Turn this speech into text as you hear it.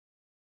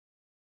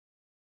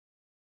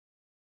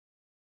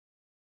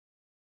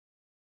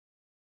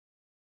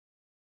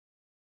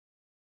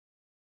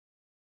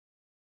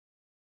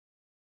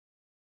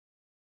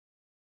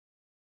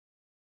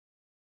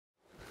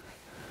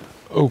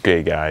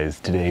Okay guys,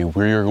 today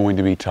we're going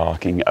to be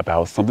talking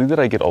about something that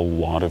I get a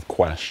lot of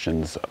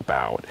questions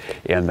about,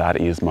 and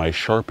that is my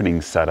sharpening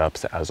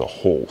setups as a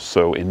whole.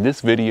 So in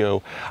this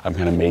video, I'm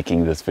kind of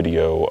making this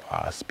video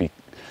speak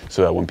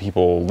so that when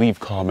people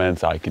leave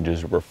comments, I can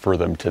just refer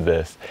them to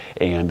this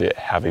and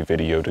have a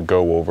video to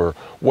go over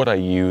what I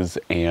use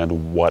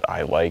and what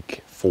I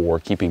like for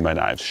keeping my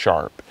knives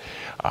sharp.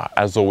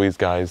 As always,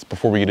 guys,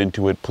 before we get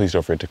into it, please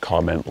don't forget to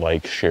comment,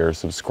 like, share,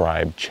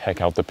 subscribe,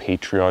 check out the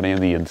Patreon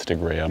and the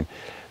Instagram.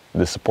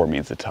 The support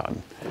means a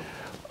ton.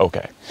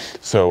 Okay,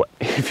 so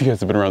if you guys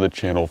have been around the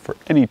channel for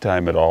any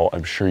time at all,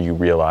 I'm sure you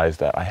realize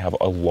that I have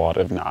a lot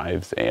of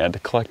knives,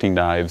 and collecting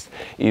knives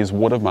is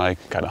one of my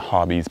kind of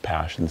hobbies,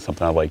 passions,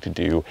 something I like to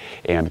do,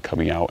 and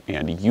coming out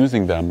and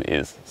using them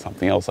is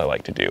something else I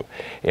like to do.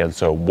 And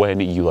so when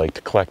you like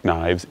to collect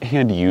knives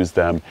and use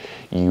them,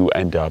 you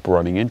end up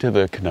running into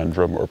the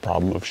conundrum or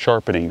problem of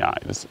sharpening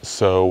knives.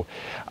 So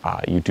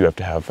you do have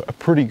to have a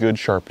pretty good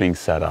sharpening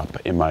setup,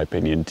 in my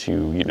opinion,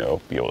 to, you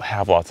know, be able to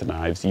have lots of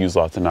knives, use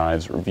lots of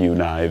knives, review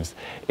knives,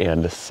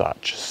 and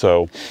such.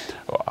 So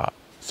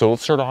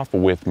let's start off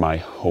with my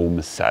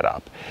home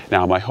setup.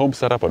 Now, my home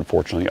setup,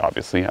 unfortunately,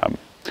 obviously, I'm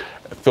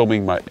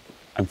filming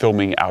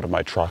out of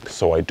my truck,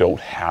 so I don't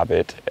have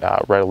it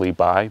readily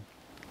by.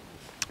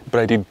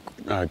 But I did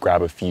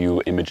grab a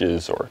few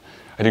images, or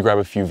I did grab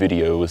a few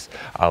videos,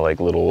 like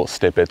little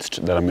snippets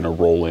that I'm going to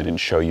roll in and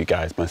show you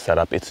guys my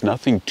setup. It's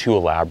nothing too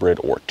elaborate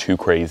or too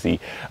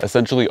crazy.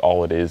 Essentially,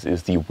 all it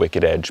is the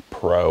Wicked Edge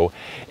Pro,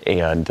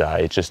 and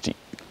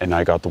and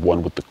I got the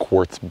one with the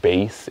quartz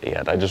base,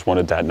 and I just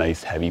wanted that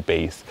nice heavy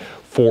base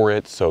for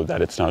it so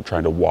that it's not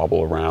trying to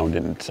wobble around,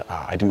 and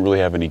I didn't really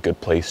have any good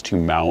place to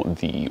mount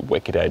the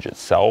Wicked Edge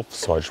itself,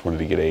 so I just wanted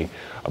to get a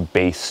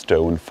base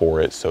stone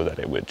for it so that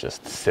it would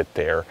just sit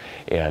there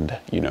and,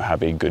 you know,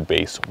 have a good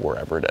base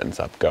wherever it ends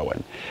up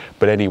going.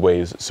 But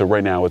anyways, so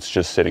right now it's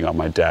just sitting on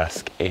my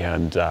desk,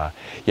 and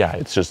yeah,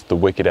 it's just the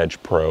Wicked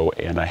Edge Pro,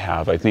 and I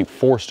have, I think,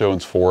 4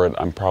 stones for it.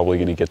 I'm probably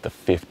going to get the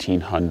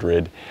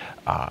 1500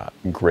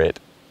 grit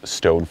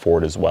stone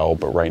for it as well,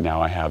 but right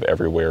now I have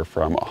everywhere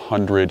from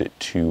 100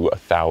 to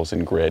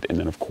 1000 grit, and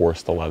then of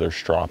course the leather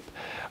strop,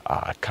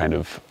 kind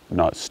of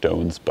not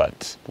stones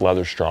but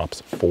leather strops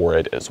for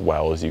it as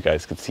well, as you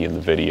guys can see in the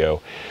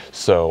video.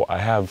 So I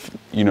have,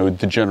 you know,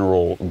 the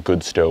general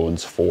good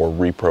stones for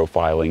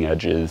reprofiling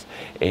edges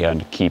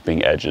and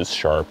keeping edges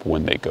sharp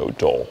when they go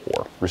dull,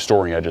 or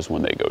restoring edges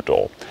when they go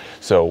dull.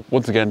 So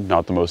once again,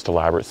 not the most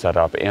elaborate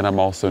setup, and I'm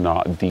also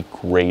not the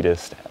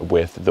greatest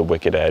with the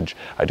Wicked Edge.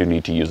 I do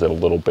need to use it a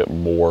little bit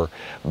more,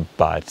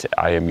 but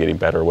I am getting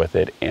better with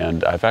it,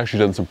 and I've actually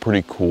done some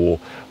pretty cool,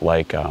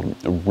 like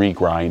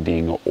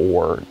regrinding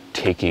or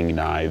taking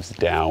knives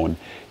down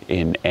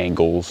in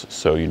angles.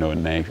 So, you know,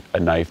 a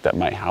knife that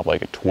might have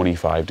like a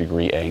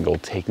 25-degree angle,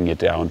 taking it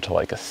down to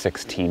like a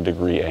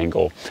 16-degree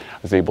angle. I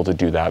was able to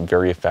do that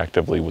very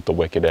effectively with the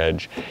Wicked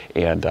Edge,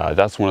 and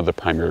that's one of the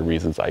primary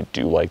reasons I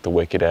do like the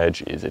Wicked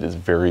Edge, is it is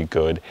very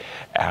good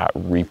at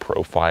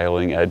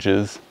reprofiling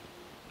edges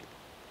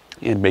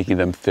and making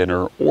them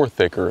thinner or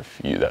thicker if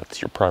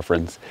that's your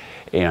preference,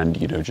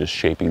 and, you know, just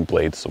shaping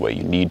blades the way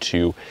you need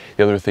to.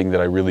 The other thing that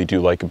I really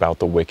do like about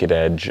the Wicked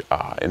Edge,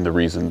 and the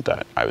reason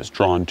that I was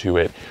drawn to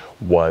it,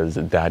 was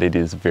that it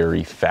is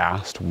very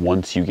fast.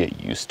 Once you get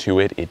used to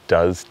it, it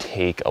does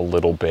take a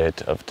little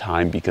bit of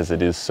time because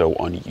it is so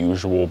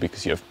unusual,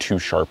 because you have 2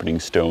 sharpening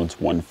stones,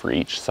 1 for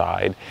each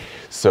side.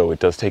 So it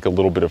does take a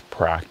little bit of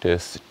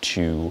practice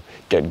to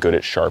get good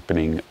at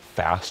sharpening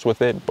fast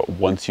with it, but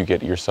once you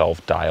get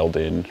yourself dialed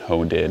in,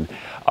 honed in,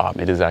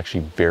 it is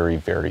actually very,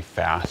 very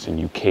fast, and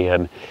you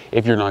can,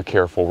 if you're not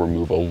careful,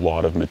 remove a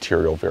lot of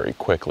material very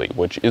quickly,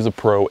 which is a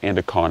pro and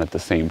a con at the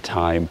same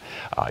time.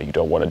 You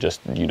don't want to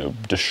just, you know,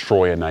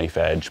 destroy a knife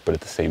edge, but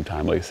at the same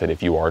time, like I said,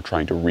 if you are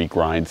trying to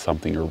regrind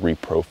something or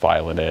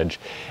reprofile an edge,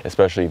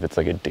 especially if it's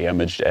like a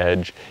damaged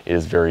edge, it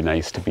is very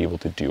nice to be able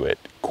to do it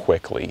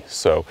quickly.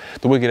 So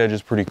the Wicked Edge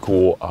is pretty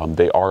cool.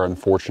 They are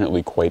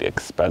unfortunately quite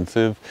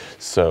expensive,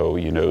 so,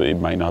 you know, it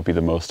might not be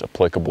the most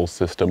applicable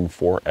system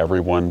for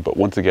everyone, but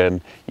once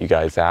again, you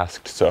guys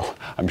asked, so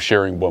I'm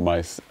sharing what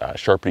my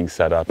sharpening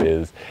setup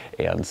is.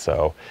 And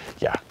so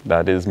yeah,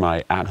 that is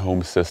my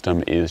at-home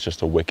system, is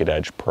just a Wicked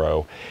Edge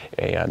Pro,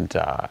 and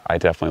I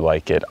definitely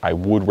like it. I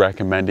would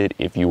recommend it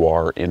if you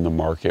are in the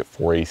market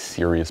for a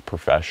serious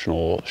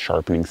professional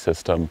sharpening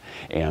system,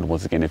 and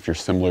once again, if you're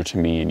similar to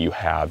me and you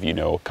have, you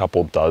know, a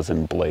couple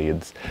dozen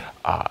blades,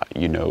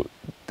 you know,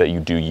 that you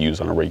do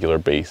use on a regular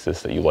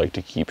basis that you like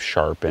to keep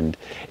sharpened,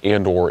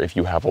 and or if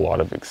you have a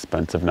lot of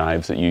expensive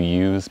knives that you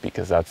use,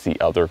 because that's the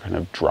other kind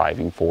of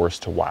driving force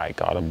to why I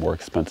got a more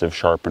expensive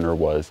sharpener,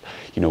 was,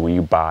 you know, when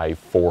you buy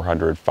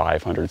 $400, $500,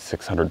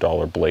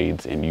 $600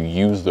 blades and you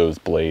use those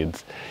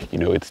blades, you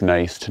know, it's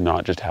nice to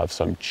not just have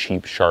some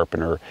cheap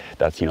sharpener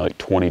that's, you know, like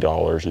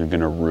 $20 and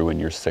going to ruin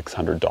your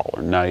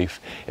 $600 knife.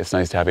 It's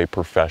nice to have a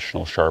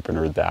professional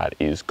sharpener that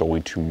is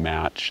going to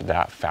match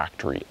that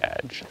factory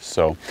edge.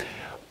 So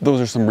those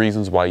are some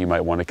reasons why you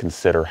might want to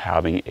consider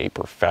having a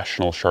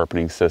professional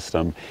sharpening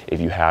system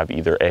if you have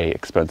either A,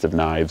 expensive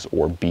knives,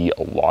 or B,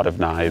 a lot of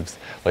knives.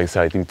 Like I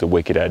said, I think the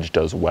Wicked Edge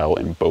does well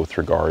in both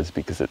regards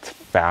because it's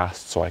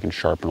fast, so I can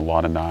sharpen a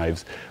lot of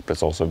knives, but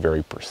it's also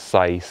very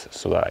precise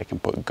so that I can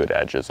put good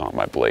edges on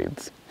my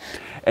blades.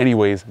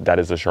 Anyways, that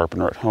is a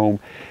sharpener at home.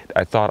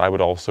 I thought I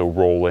would also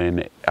roll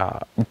in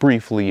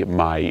briefly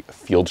my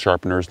field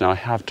sharpeners. Now, I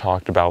have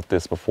talked about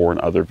this before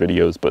in other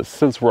videos, but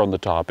since we're on the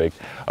topic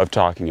of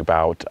talking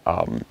about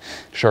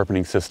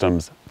sharpening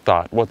systems,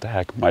 thought, what the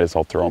heck, might as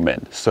well throw them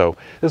in. So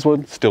this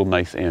one, still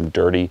nice and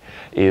dirty,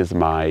 is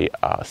my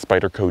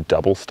Spyderco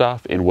Double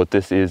Stuff. And what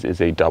this is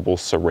a double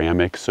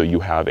ceramic. So you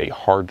have a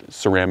hard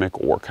ceramic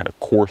or kind of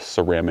coarse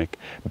ceramic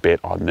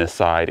bit on this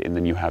side, and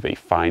then you have a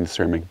fine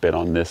ceramic bit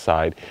on this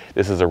side.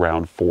 This is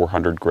around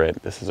 400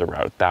 grit. This is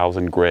around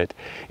 1,000 grit.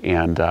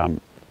 And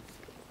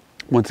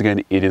once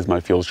again, it is my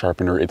field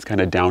sharpener. It's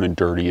kind of down and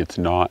dirty. It's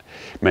not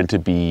meant to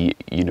be,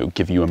 you know,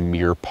 give you a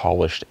mere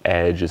polished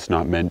edge. It's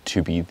not meant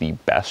to be the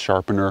best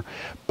sharpener.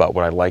 But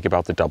what I like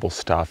about the Double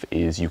Stuff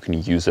is you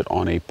can use it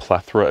on a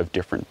plethora of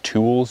different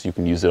tools. You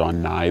can use it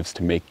on knives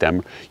to make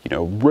them, you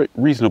know,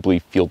 reasonably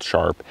field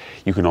sharp.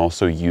 You can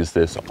also use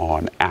this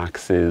on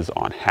axes,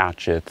 on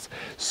hatchets.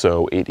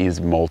 So it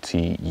is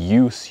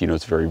multi-use. You know,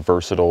 it's very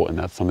versatile, and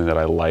that's something that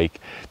I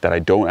like, that I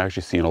don't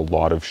actually see in a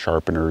lot of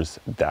sharpeners,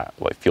 that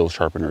like field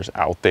sharpeners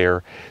out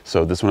there.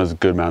 So this one has a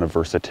good amount of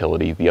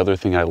versatility. The other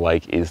thing I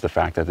like is the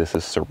fact that this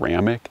is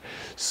ceramic.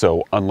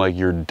 So unlike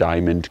your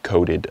diamond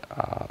coated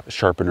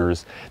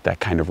sharpeners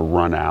that kind of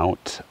run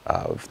out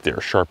of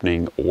their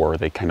sharpening, or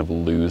they kind of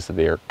lose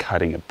their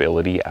cutting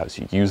ability as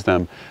you use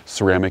them,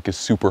 ceramic is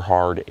super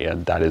hard,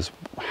 and that is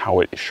how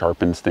it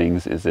sharpens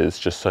things. Is it's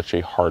just such a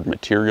hard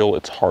material.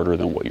 It's harder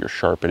than what you're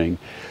sharpening.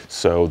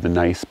 So the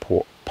nice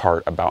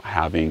part about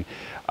having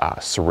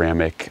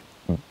ceramic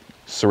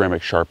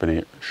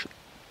sharpening,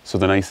 so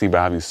the nice thing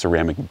about having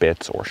ceramic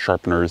bits or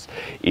sharpeners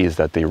is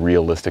that they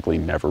realistically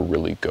never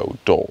really go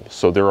dull.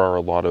 So there are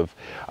a lot of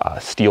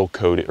steel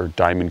coated or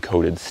diamond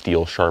coated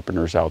steel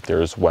sharpeners out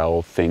there as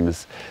well,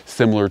 things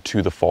similar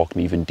to the Falk &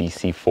 Even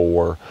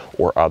DC4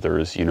 or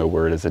others, you know,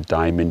 where it is a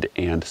diamond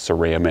and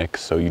ceramic.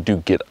 So you do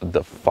get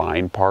the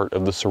fine part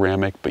of the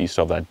ceramic, but you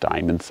still have that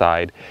diamond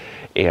side.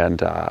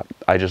 And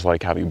I just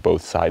like having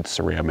both sides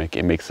ceramic.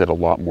 It makes it a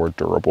lot more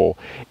durable.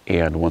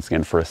 And once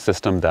again, for a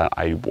system that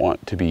I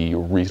want to be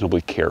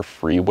reasonably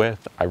carefree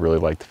with, I really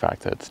like the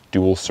fact that it's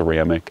dual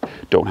ceramic.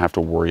 Don't have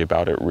to worry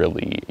about it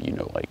really, you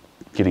know, like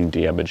getting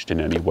damaged in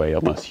any way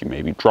unless you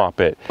maybe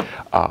drop it.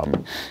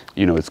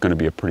 You know, it's going to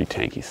be a pretty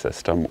tanky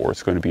system, or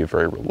it's going to be a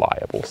very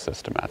reliable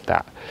system at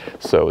that.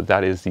 So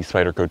that is the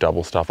Spyderco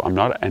Double Stuff. I'm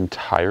not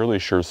entirely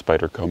sure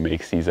Spyderco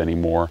makes these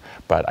anymore,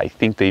 but I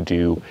think they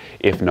do.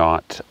 If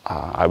not,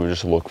 I would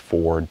just look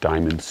for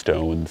diamond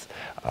stones,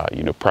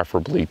 you know,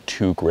 preferably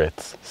 2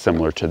 grits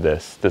similar to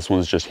this. This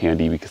one's just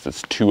handy because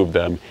it's 2 of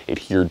them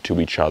adhered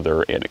to each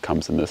other, and it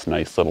comes in this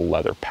nice little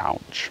leather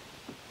pouch.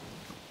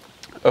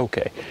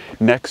 Okay,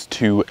 next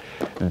to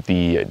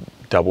the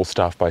Double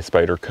Stuff by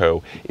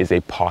Spyderco is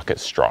a pocket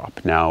strop.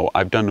 Now,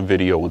 I've done a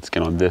video once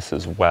again on this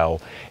as well,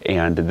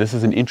 and this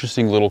is an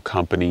interesting little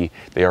company.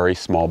 They are a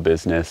small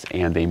business,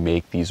 and they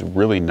make these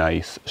really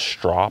nice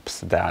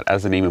strops that,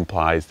 as the name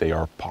implies, they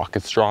are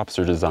pocket strops.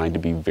 They're designed to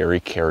be very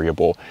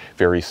carryable,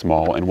 very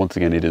small, and once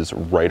again, it is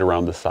right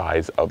around the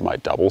size of my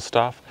Double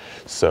Stuff.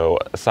 So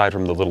aside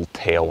from the little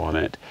tail on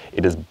it,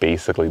 it is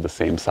basically the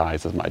same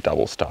size as my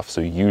Double Stuff.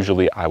 So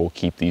usually I will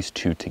keep these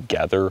two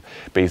together,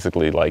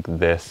 basically like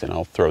this, and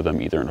I'll throw them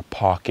either in a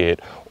pocket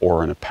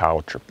or in a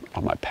pouch or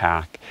on my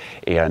pack,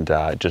 and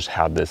just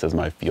have this as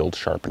my field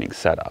sharpening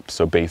setup.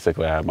 So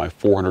basically I have my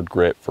 400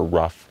 grit for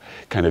rough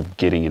kind of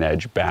getting an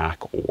edge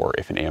back, or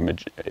if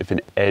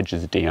an edge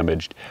is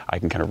damaged, I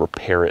can kind of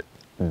repair it,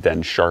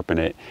 then sharpen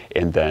it,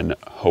 and then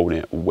hone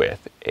it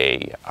with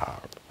a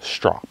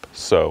strop.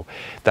 So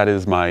that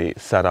is my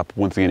setup.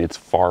 Once again, it's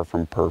far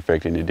from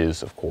perfect, and it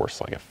is of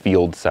course like a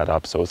field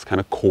setup, so it's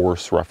kind of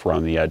coarse, rough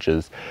around the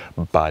edges,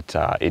 but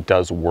it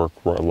does work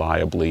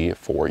reliably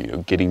for, you know,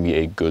 getting me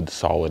a good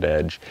solid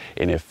edge.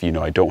 And if, you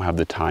know, I don't have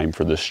the time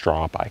for the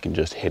strop, I can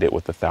just hit it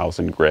with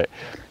 1,000 grit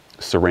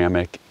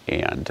ceramic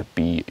and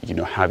be, you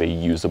know, have a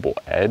usable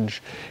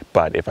edge.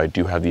 But if I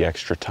do have the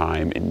extra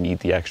time and need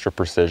the extra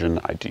precision,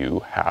 I do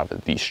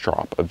have the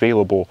strop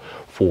available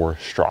for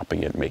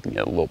stropping it, making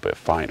it a little bit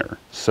finer.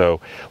 So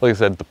like I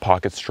said, the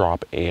pocket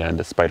strop and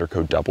the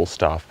Spyderco Double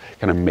Stuff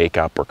kind of make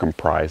up or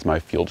comprise my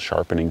field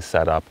sharpening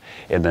setup.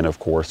 And then of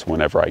course,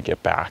 whenever I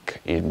get back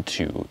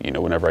into, you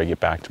know, whenever I get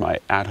back to my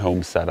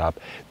at-home setup,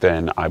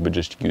 then I would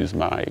just use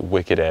my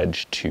Wicked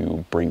Edge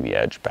to bring the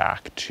edge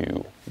back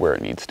to where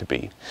it needs to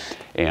be.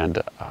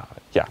 And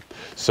yeah,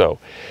 so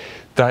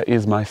that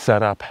is my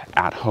setup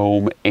at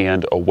home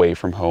and away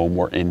from home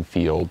or in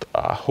field.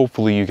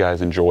 Hopefully you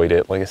guys enjoyed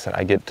it. Like I said,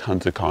 I get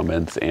tons of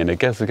comments, and I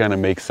guess it kind of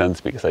makes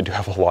sense because I do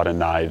have a lot of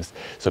knives.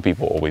 So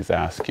people always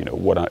ask, you know,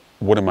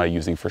 what am I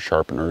using for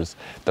sharpeners?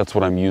 That's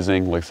what I'm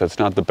using. Like I said, it's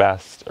not the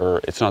best,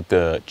 or it's not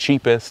the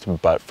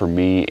cheapest, but for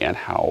me and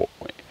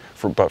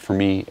but for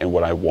me and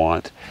what I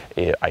want,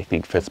 it I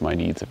think fits my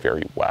needs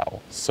very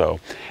well. So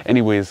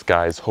anyways,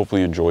 guys,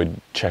 hopefully you enjoyed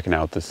checking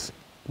out this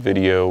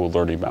video,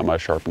 learning about my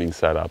sharpening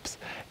setups,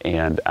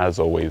 and as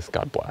always,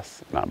 God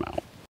bless, and I'm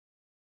out.